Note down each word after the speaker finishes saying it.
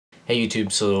Hey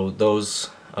YouTube, so those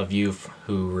of you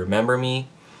who remember me,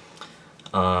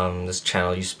 this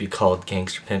channel used to be called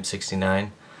Gangster Pimp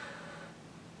 69,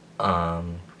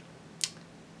 and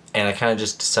I kind of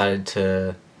just decided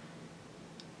to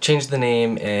change the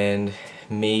name and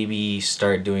maybe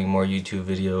start doing more YouTube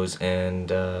videos and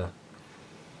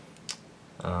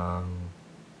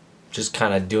just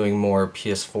kind of doing more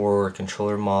PS4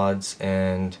 controller mods,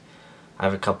 and I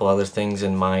have a couple other things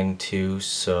in mind too,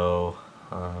 so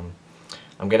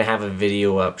I'm gonna have a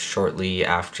video up shortly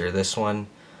after this one.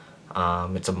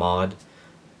 It's a mod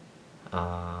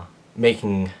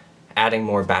adding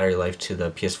more battery life to the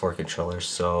PS4 controller,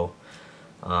 so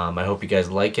I hope you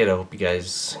guys like it. I hope you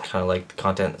guys kind of like the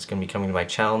content that's gonna be coming to my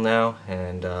channel now,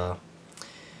 and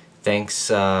thanks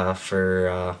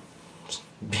for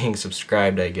being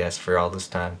subscribed, I guess, for all this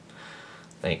time.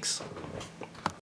 Thanks.